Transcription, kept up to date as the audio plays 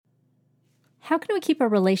How can we keep our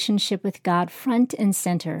relationship with God front and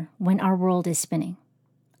center when our world is spinning?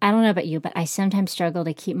 I don't know about you, but I sometimes struggle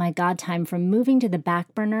to keep my God time from moving to the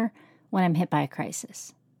back burner when I'm hit by a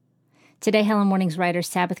crisis. Today, Hello Mornings writer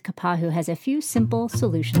Sabbath Kapahu has a few simple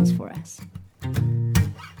solutions for us.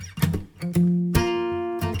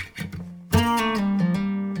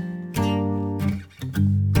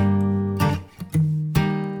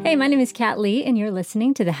 Hey, my name is Kat Lee, and you're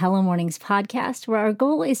listening to the Hello Mornings podcast, where our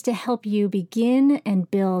goal is to help you begin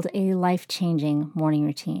and build a life-changing morning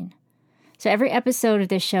routine. So every episode of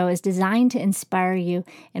this show is designed to inspire you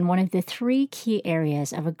in one of the three key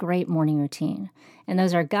areas of a great morning routine. And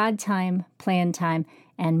those are God time, plan time,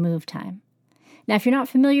 and move time. Now, if you're not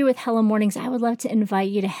familiar with Hello Mornings, I would love to invite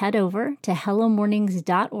you to head over to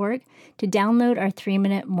hellomornings.org to download our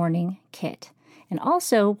 3-minute morning kit. And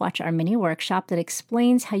also watch our mini workshop that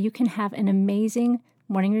explains how you can have an amazing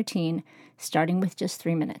morning routine starting with just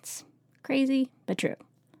 3 minutes. Crazy, but true.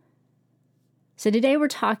 So today we're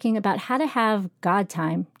talking about how to have God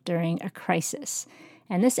time during a crisis.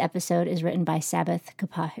 And this episode is written by Sabbath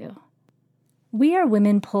Kapahu. We are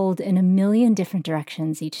women pulled in a million different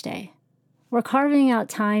directions each day. We're carving out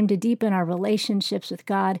time to deepen our relationships with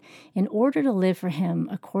God in order to live for Him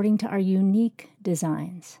according to our unique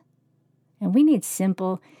designs. And we need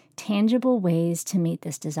simple, tangible ways to meet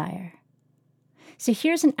this desire. So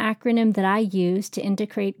here's an acronym that I use to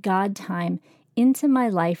integrate God time into my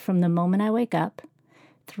life from the moment I wake up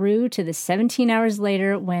through to the 17 hours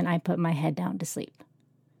later when I put my head down to sleep.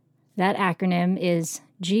 That acronym is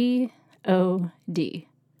GOD,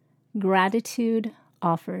 Gratitude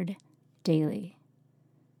Offered Daily.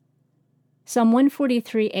 Psalm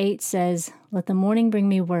 143:8 says, "Let the morning bring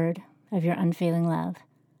me word of your unfailing love,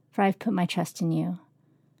 for I've put my trust in you.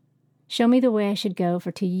 Show me the way I should go,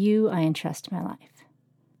 for to you I entrust my life."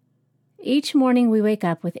 Each morning we wake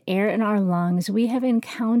up with air in our lungs. We have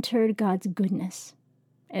encountered God's goodness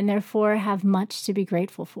and therefore have much to be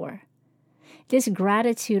grateful for. This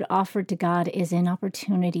gratitude offered to God is an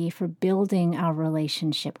opportunity for building our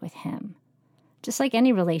relationship with Him. Just like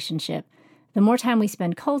any relationship, the more time we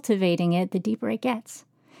spend cultivating it, the deeper it gets.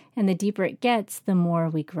 And the deeper it gets, the more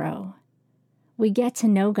we grow. We get to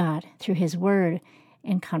know God through His Word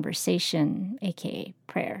and conversation, aka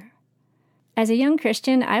prayer. As a young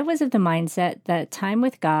Christian, I was of the mindset that time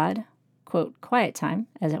with God, quote, quiet time,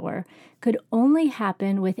 as it were, could only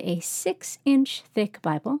happen with a 6-inch thick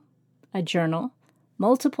Bible, a journal,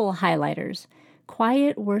 multiple highlighters,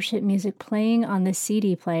 quiet worship music playing on the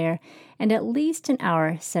CD player, and at least an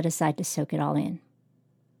hour set aside to soak it all in.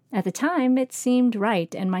 At the time, it seemed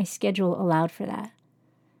right, and my schedule allowed for that.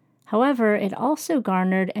 However, it also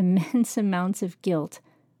garnered immense amounts of guilt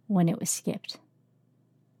when it was skipped.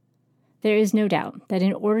 There is no doubt that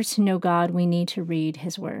in order to know God, we need to read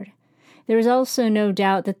His Word. There is also no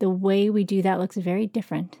doubt that the way we do that looks very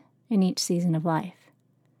different in each season of life.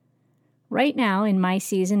 Right now, in my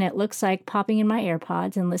season, it looks like popping in my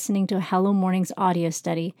AirPods and listening to a Hello Mornings audio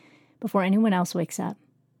study before anyone else wakes up.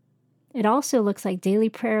 It also looks like daily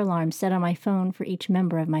prayer alarms set on my phone for each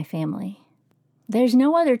member of my family. There's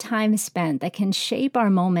no other time spent that can shape our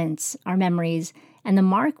moments, our memories, and the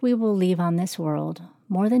mark we will leave on this world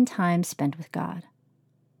more than time spent with God.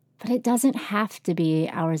 But it doesn't have to be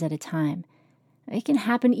hours at a time. It can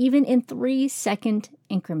happen even in 3-second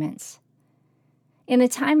increments. In the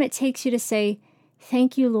time it takes you to say,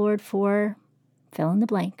 "Thank you, Lord, for," fill in the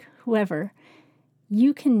blank, whoever,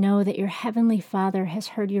 you can know that your Heavenly Father has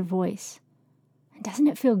heard your voice. And doesn't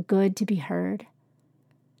it feel good to be heard?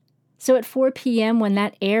 So at 4 p.m., when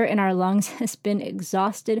that air in our lungs has been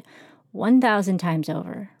exhausted 1,000 times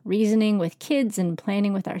over, reasoning with kids and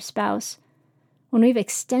planning with our spouse, when we've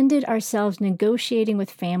extended ourselves negotiating with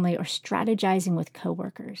family or strategizing with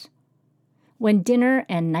coworkers, when dinner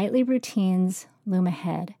and nightly routines loom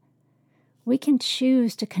ahead, we can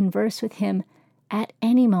choose to converse with Him at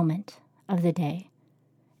any moment of the day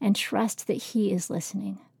and trust that He is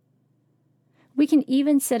listening. We can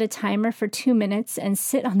even set a timer for 2 minutes and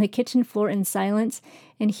sit on the kitchen floor in silence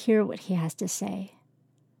and hear what He has to say.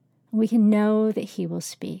 We can know that He will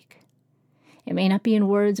speak. It may not be in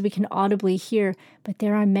words we can audibly hear, but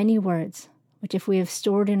there are many words which, if we have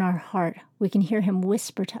stored in our heart, we can hear Him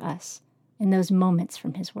whisper to us in those moments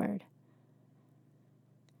from His Word.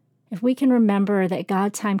 If we can remember that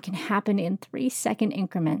God time can happen in 3-second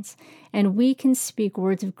increments, and we can speak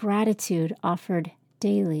words of gratitude offered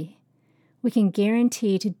daily, we can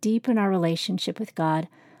guarantee to deepen our relationship with God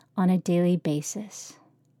on a daily basis.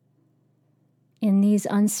 In these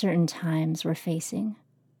uncertain times we're facing,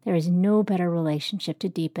 there is no better relationship to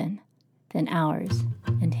deepen than ours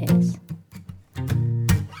and His.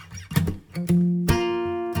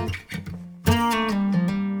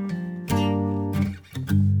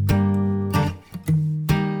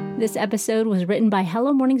 This episode was written by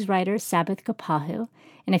Hello Mornings writer Sabbath Kapahu,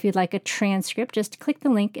 and if you'd like a transcript, just click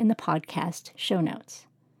the link in the podcast show notes.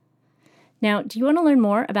 Now, do you want to learn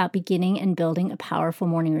more about beginning and building a powerful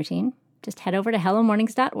morning routine? Just head over to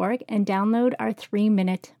hellomornings.org and download our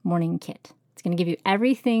 3-minute morning kit. It's going to give you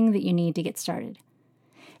everything that you need to get started.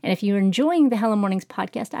 And if you're enjoying the Hello Mornings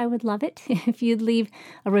podcast, I would love it if you'd leave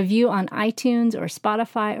a review on iTunes or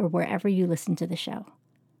Spotify or wherever you listen to the show.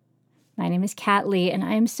 My name is Kat Lee, and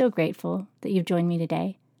I am so grateful that you've joined me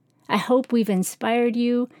today. I hope we've inspired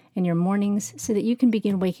you in your mornings so that you can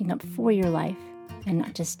begin waking up for your life and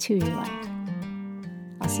not just to your life.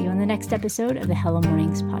 I'll see you on the next episode of the Hello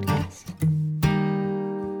Mornings podcast.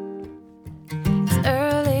 It's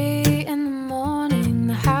early in the morning,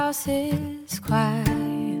 the house is quiet.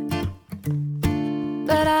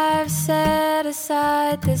 But I've set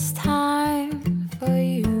aside this time for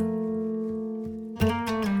you.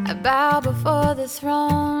 I bow before the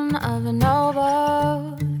throne of a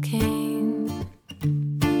noble king.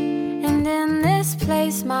 And in this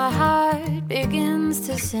place my heart begins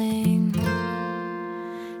to sing.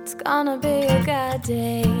 It's gonna be a God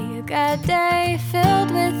day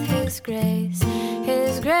filled with His grace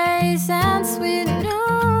and sweet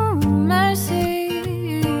new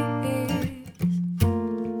mercies.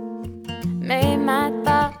 May my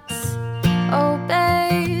thoughts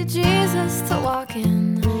obey Jesus to walk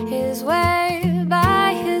in His way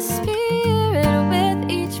by His Spirit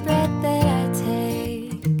with each breath that I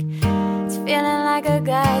take. It's feeling like a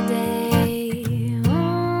God day.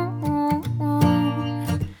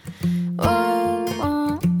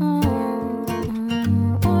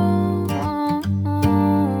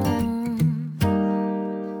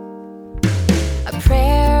 A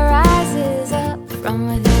prayer rises up from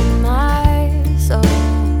within my soul.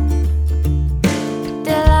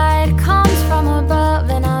 Delight comes from above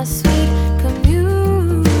in our sweet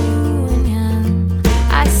communion.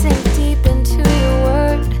 I sink deep into your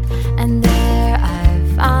word, and there I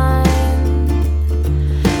find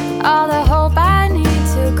all the hope I need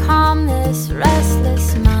to calm this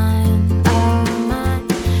restless mind of mine.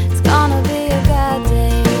 It's gonna be a God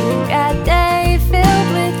day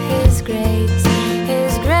filled with His grace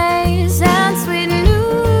and sweet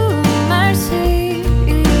new mercies.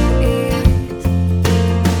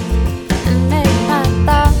 And make my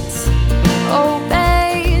thoughts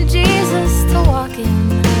obey Jesus to walk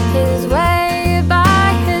in His way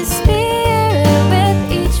by His Spirit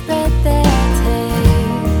with each breath that I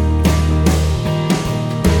take.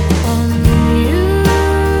 And you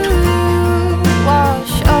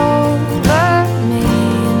wash over me,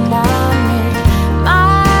 and I'm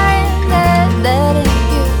reminded that in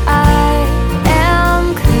you I am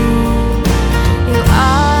clean. You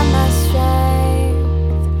are my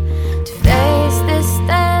strength to face this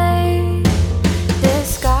day, this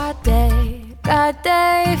God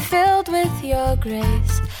day filled with your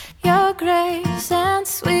grace and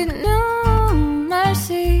sweet new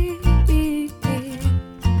mercy.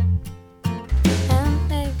 And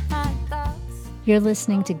make my thoughts. You're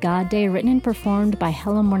listening to God Day, written and performed by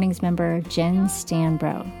Hello Mornings member Jen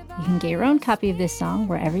Stanbro. You can get your own copy of this song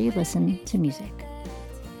wherever you listen to music.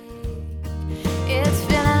 It's